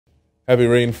Heavy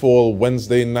rainfall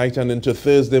Wednesday night and into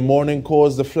Thursday morning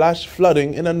caused the flash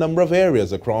flooding in a number of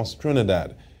areas across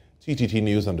Trinidad. TTT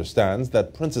News understands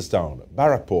that Princestown,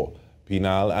 Barrackpore,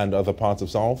 Penal and other parts of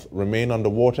South remain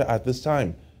underwater at this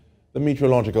time. The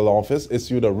Meteorological Office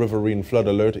issued a riverine flood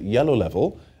alert yellow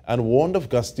level and warned of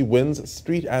gusty winds,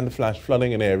 street and flash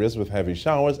flooding in areas with heavy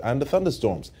showers and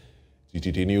thunderstorms.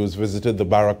 TTT News visited the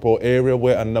Barrackpore area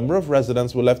where a number of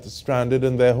residents were left stranded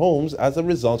in their homes as a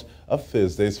result of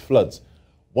Thursday's floods.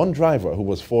 One driver who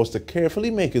was forced to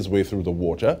carefully make his way through the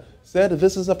water said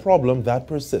this is a problem that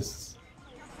persists.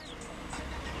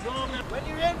 When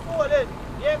the rain falling,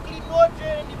 they clean no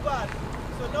drain in the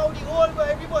path. So now the whole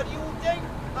where everybody who think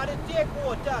and they take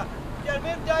water. Tell me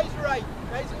if that is right.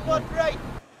 That is not right.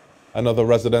 Another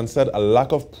resident said a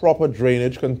lack of proper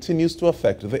drainage continues to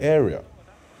affect the area.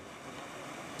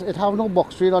 It have no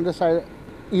box drain on the side,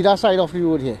 either side of the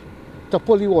road here, to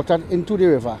pull the water into the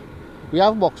river. We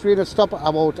have box drain that stop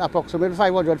about approximately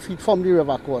 500 feet from the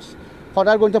river course. How are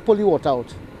they going to pull the water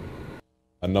out?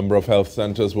 A number of health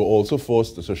centers were also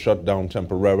forced to shut down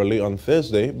temporarily on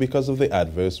Thursday because of the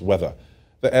adverse weather.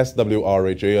 The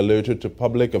SWRHA alerted to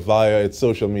public via its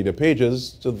social media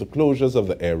pages to the closures of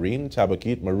the Riverine,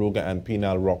 Tabaquite, Maruga and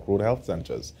Penal Rock Road health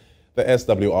centers. The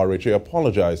SWRHA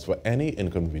apologized for any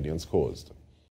inconvenience caused.